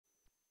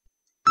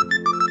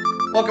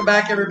Welcome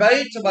back,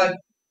 everybody, to my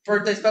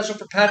birthday special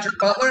for Patrick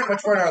Butler, in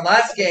which we're in our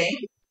last game,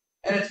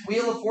 and it's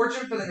Wheel of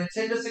Fortune for the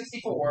Nintendo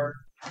 64.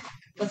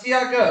 Let's see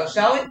how it goes,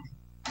 shall we?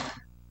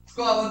 Let's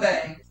go out with a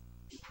bang.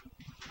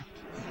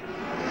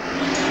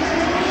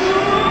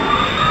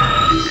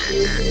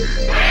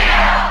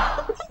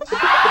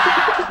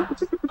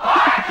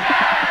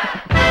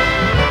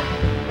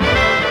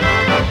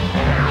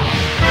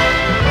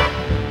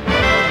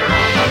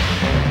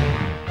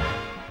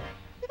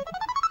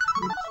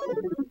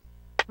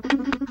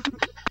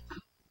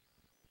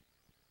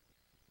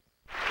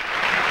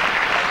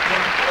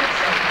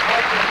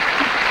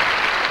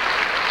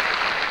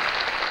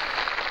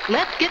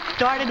 Let's get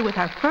started with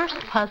our first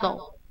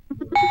puzzle.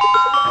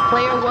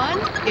 Player one,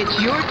 it's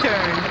your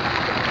turn.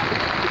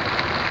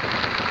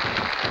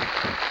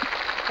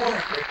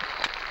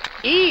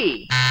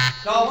 E.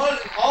 No, what is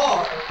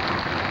R?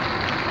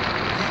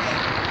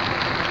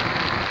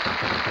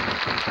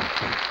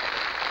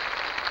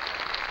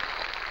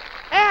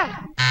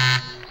 F.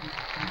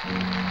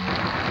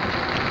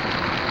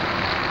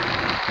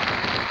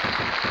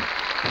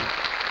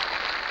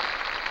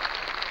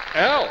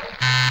 L.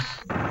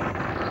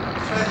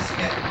 Try this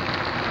again.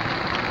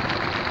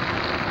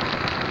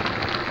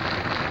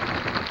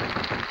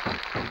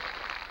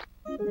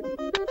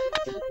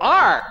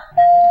 R.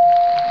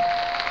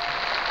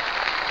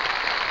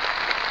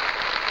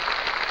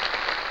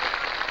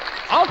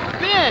 I'll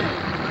spin.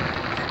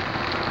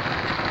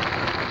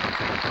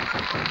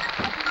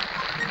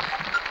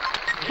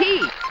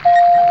 T.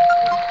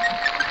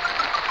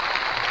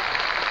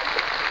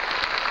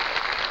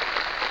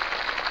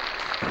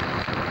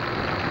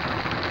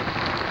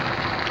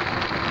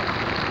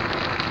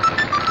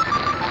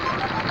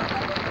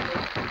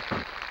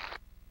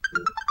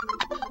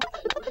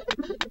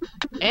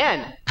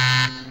 N.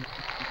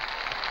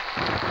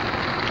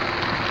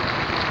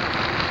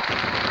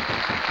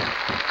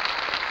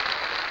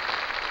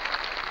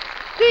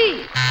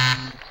 C.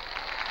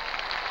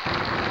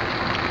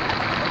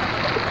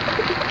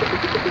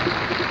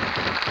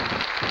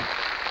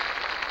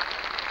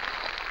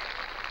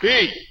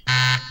 B.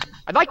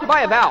 I'd like to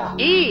buy a vowel.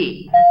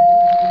 E.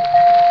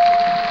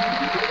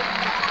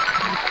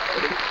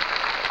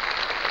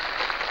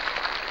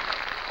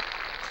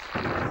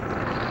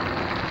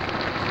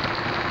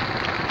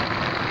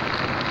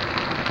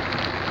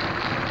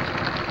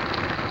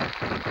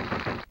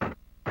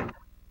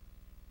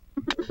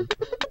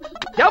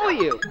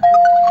 W.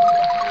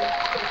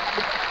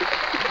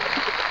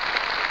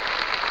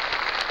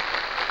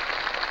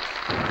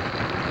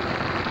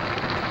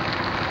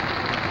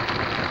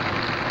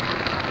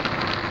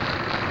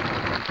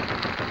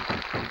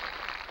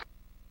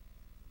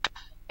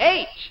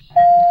 H.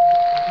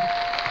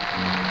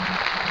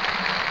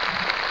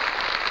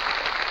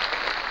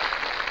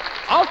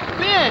 I'll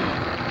spin.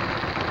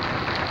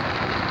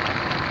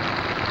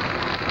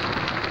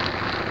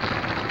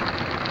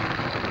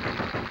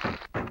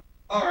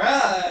 All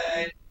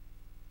right.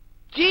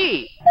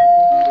 G.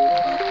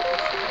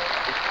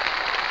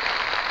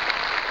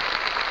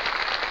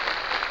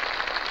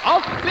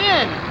 I'll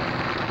spin.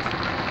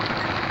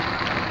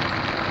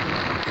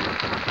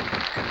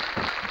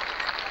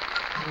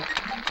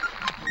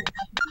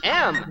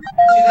 M. $2,500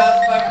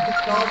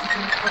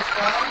 from the first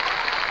round.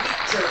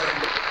 Feature.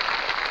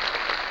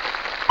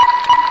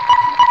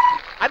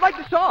 I'd like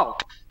to solve.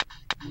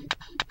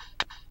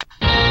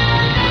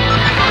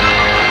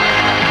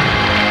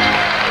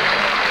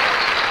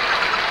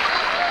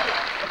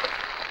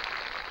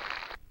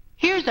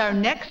 Here's our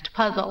next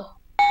puzzle.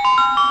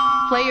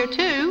 Player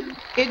two,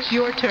 it's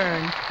your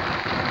turn.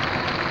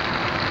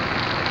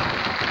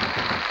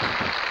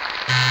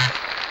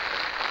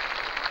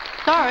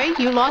 Sorry,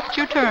 you lost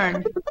your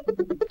turn.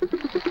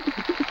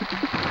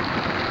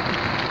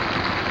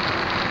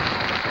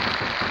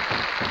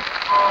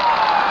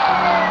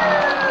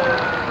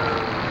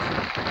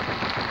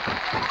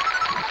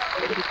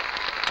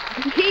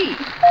 T.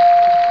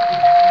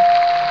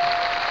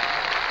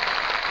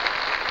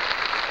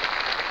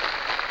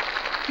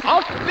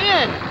 I'll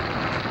spin.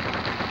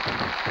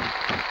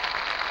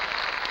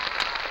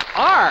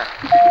 R.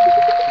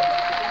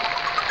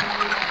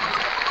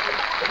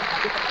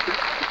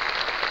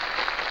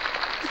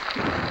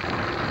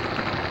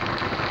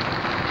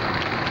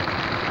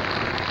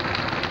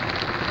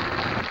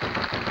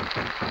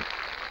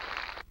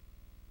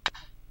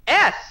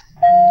 S.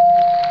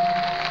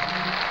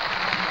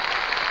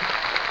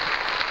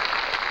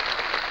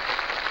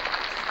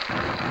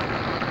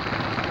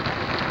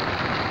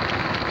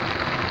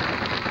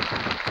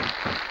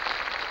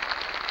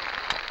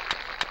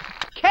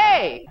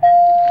 K.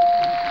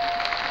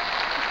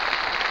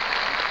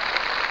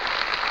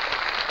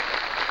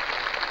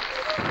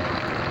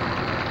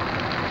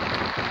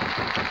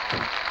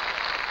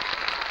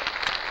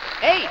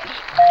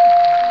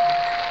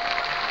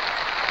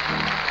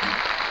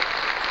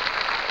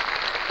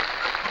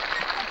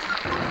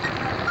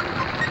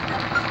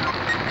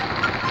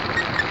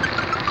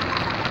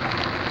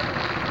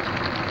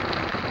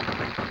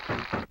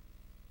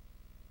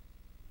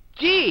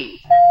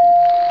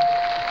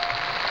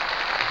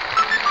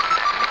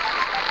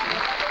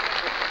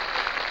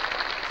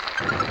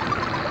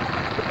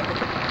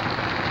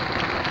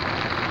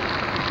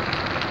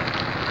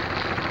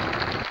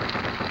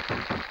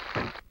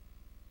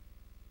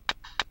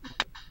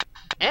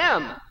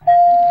 M.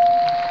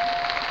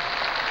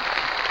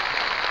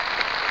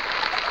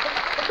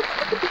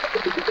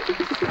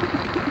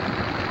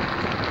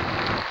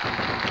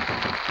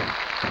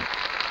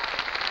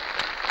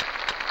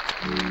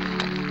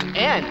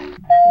 N.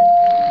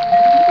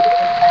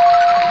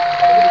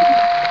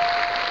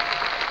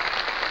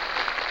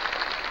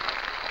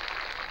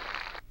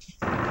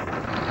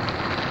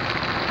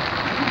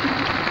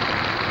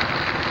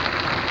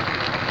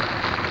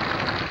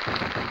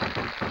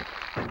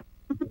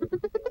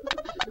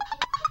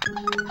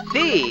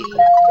 C.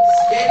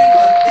 Skating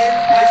on thin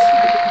ice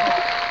cream.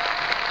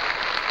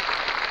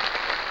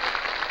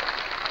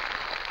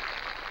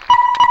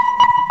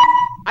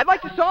 I'd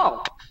like to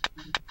solve.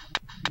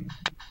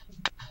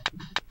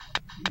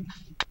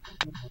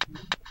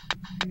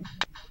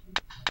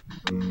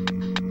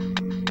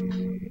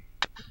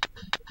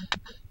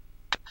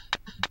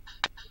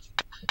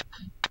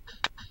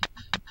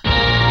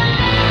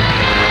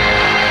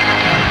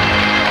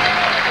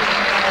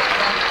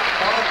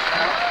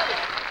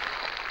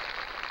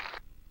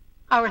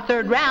 Our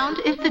third round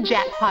is the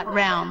jackpot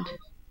round.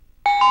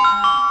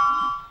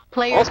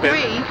 Player 3,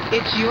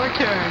 it's your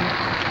turn.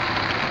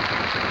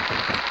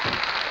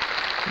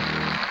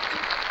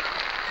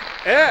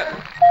 F.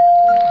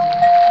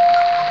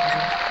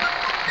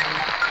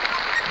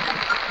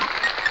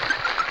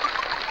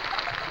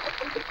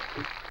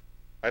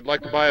 I'd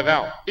like to buy a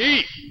vowel.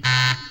 E.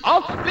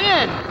 I'll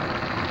spin.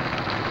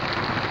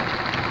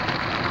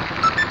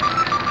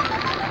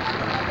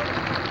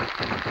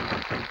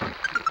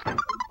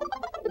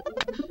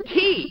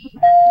 T.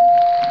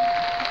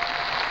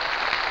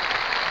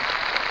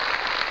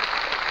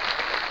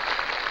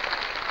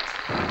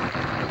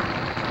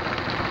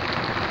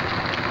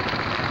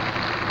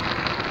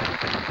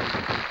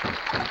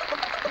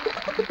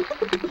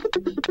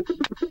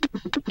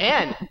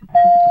 N.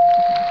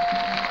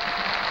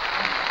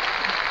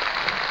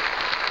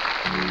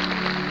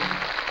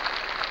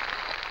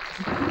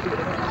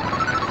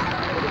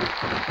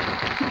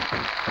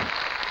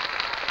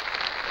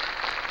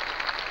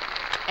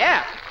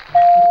 F.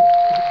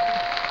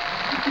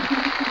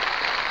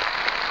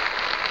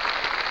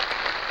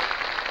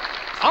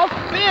 I'll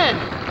spin.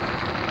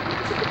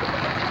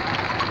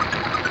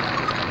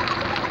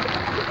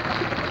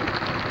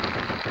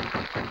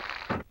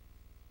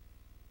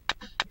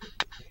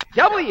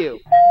 W.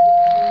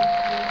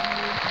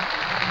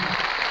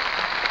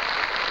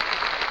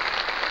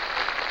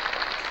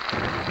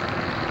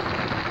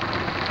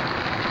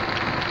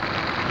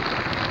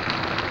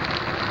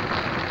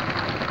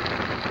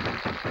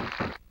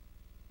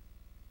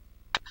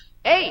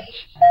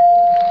 H.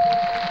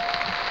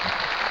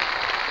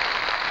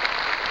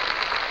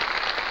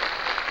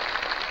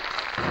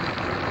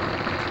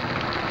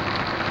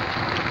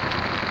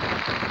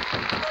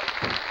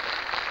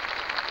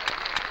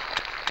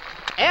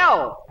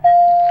 L.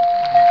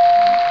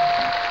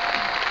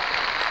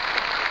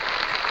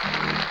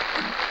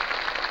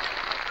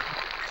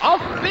 I'll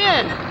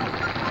spin.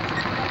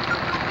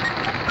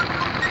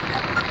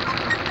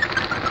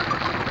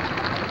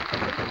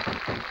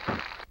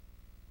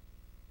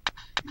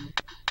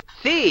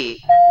 C.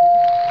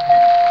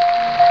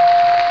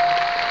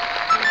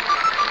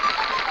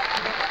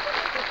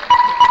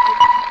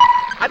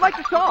 I'd like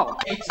to solve.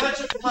 A touch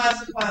of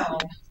plastic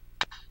found.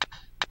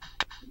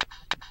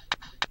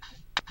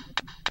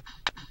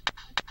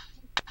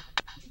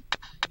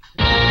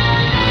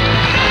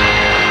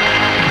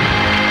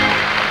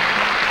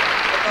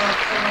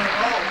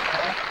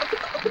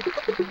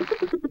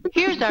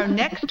 Here's our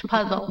next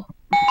puzzle.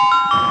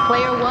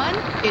 Player 1,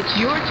 it's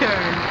your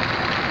turn.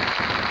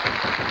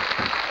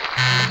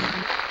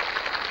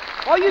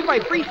 I'll use my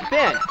free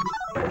spin.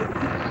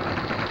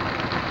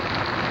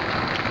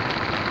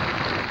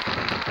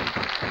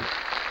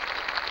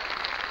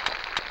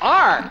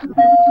 R.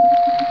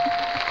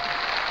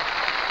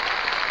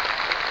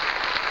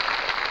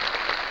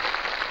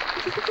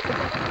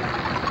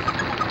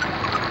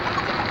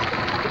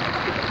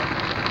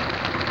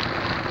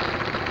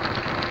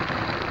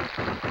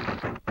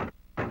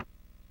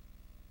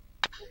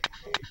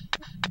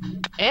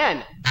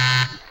 N.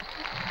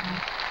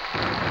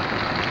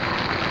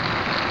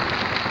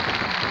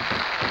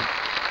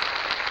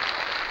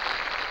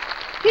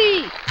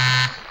 T.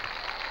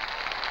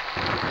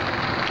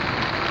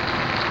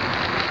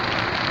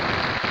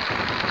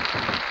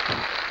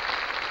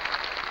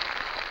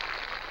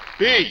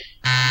 B.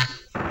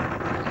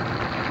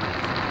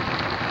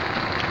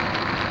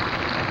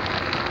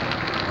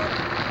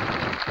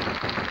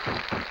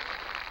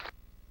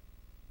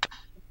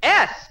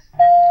 S.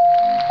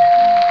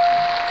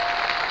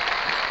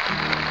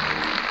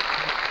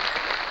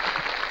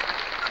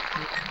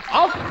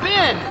 I'll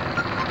spin.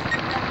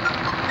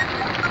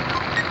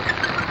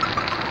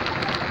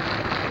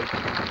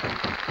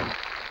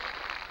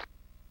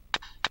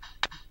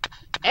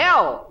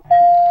 L.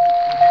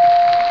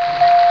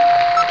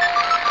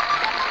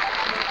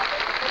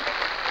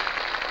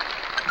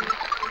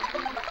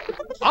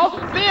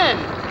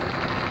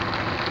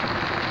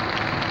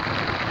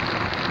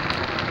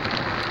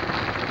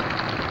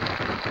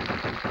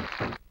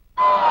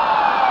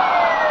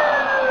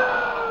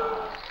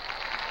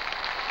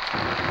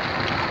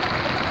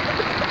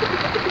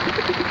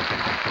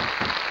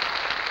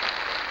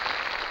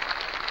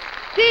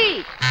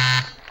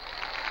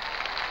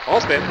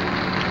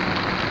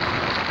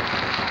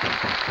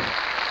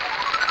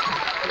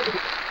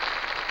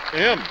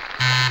 M.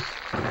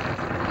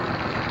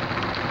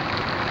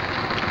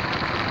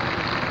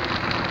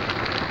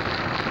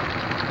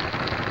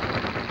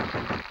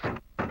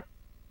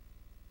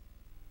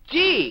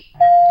 G.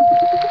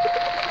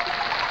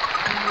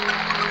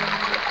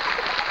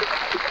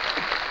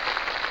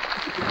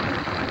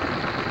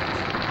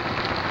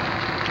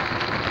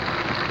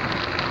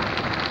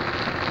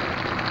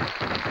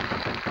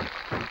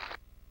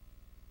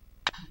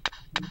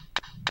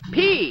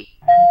 P.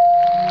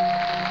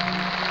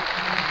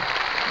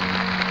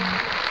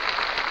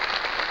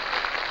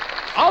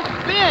 I'll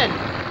spin.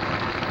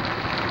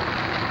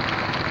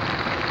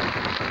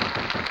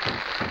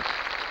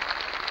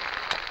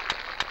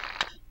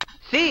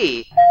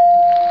 C.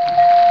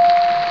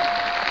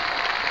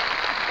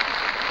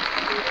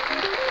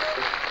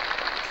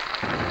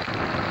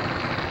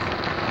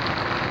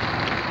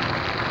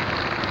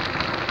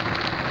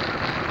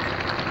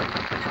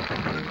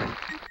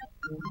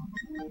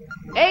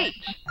 H.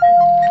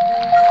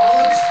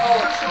 College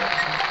scholarship.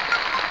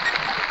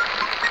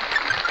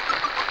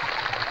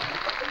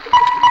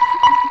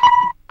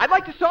 I'd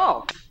like to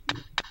solve.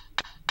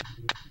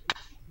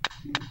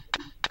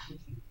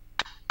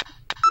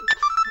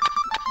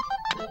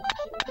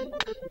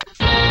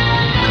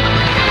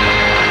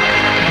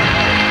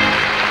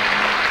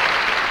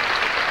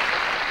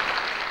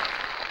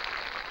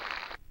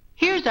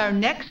 Here's our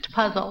next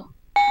puzzle.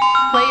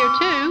 Player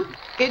 2,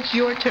 it's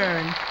your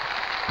turn.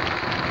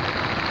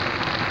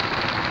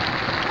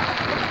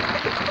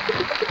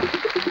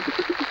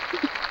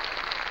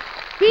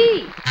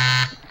 B.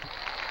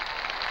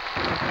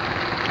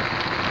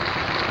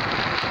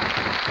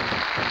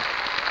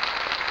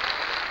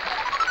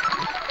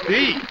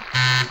 B.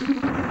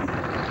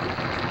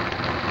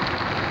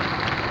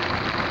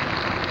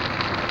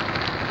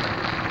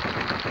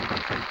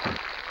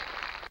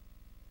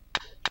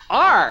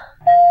 R.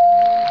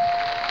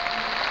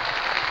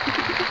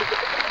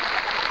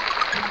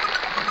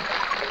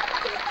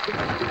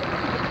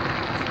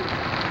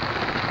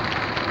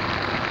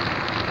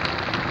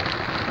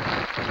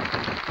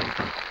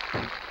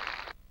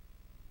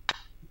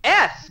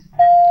 S.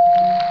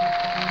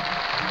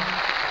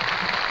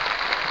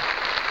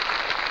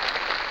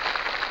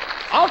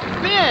 I'll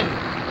spin.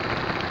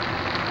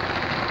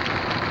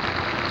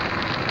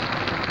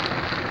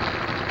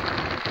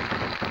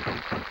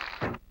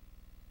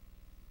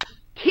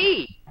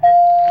 T.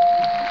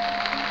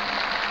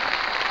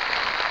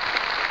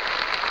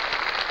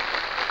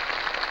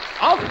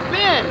 I'll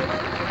spin.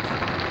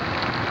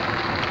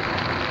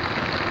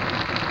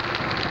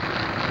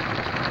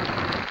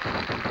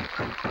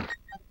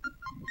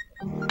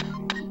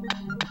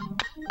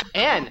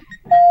 N.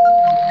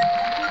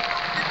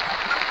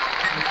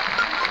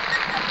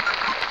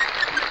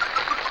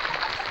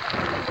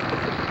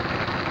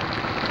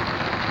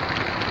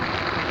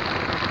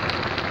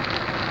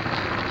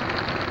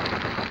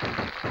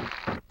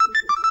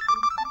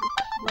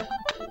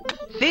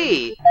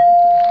 C.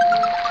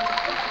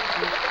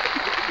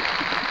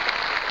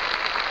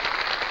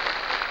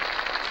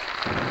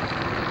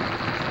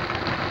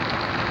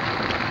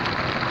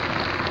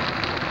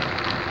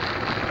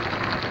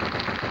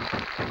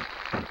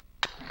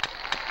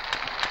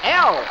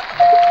 L.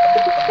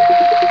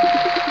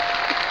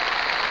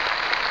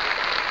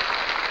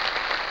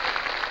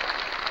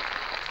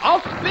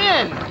 I'll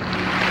spin.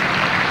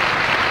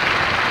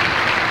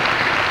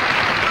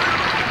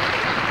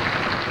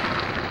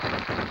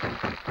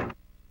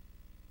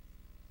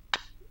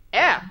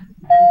 F.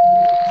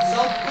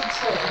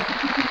 Self-control.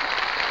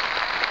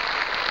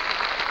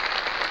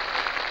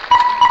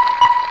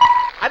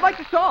 I'd like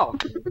to solve.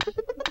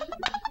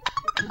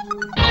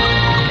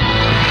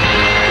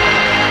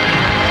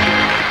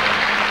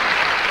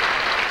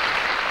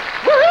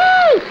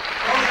 Woohoo!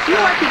 You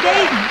are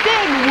today's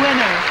big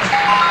winner.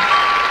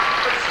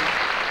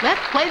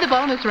 Let's play the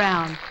bonus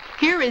round.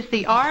 Here is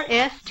the R,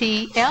 S,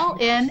 T, L,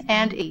 N,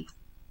 and E.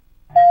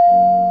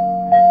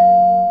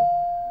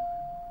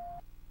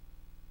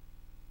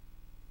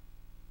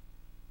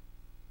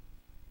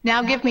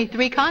 Now give me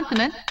 3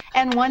 consonants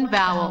and 1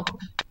 vowel.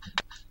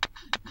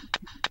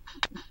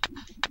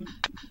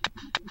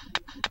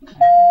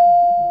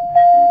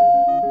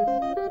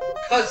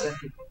 Cousin.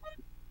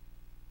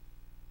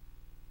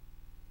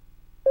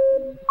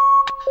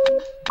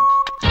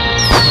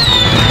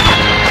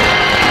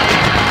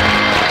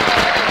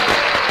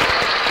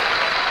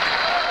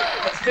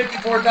 That's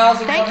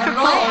 $54,100. Thanks for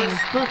playing.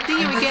 We'll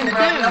see you again soon.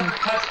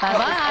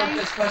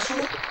 Bye-bye. Special,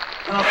 and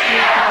I'll see you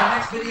in our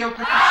next video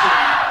pretty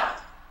soon.